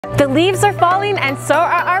The leaves are falling and so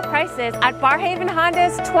are our prices at Barrhaven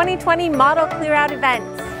Honda's 2020 Model CLEAROUT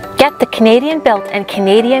events. Get the Canadian-built and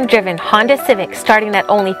Canadian-driven Honda Civic starting at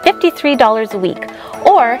only $53 a week,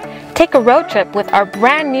 or take a road trip with our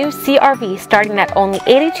brand new CR-V starting at only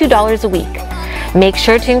 $82 a week. Make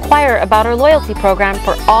sure to inquire about our loyalty program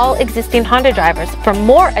for all existing Honda drivers for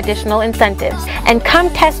more additional incentives, and come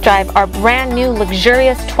test drive our brand new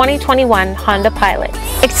luxurious 2021 Honda Pilot.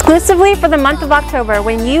 Exclusively for the month of October,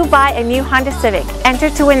 when you buy a new Honda Civic, enter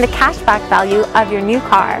to win the cashback value of your new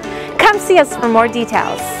car. Come see us for more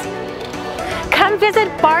details. Come visit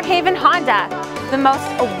Barrhaven Honda, the most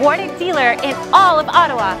awarded dealer in all of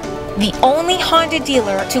Ottawa. The only Honda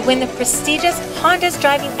dealer to win the prestigious Honda's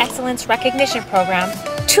Driving Excellence Recognition Program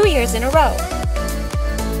 2 years in a row.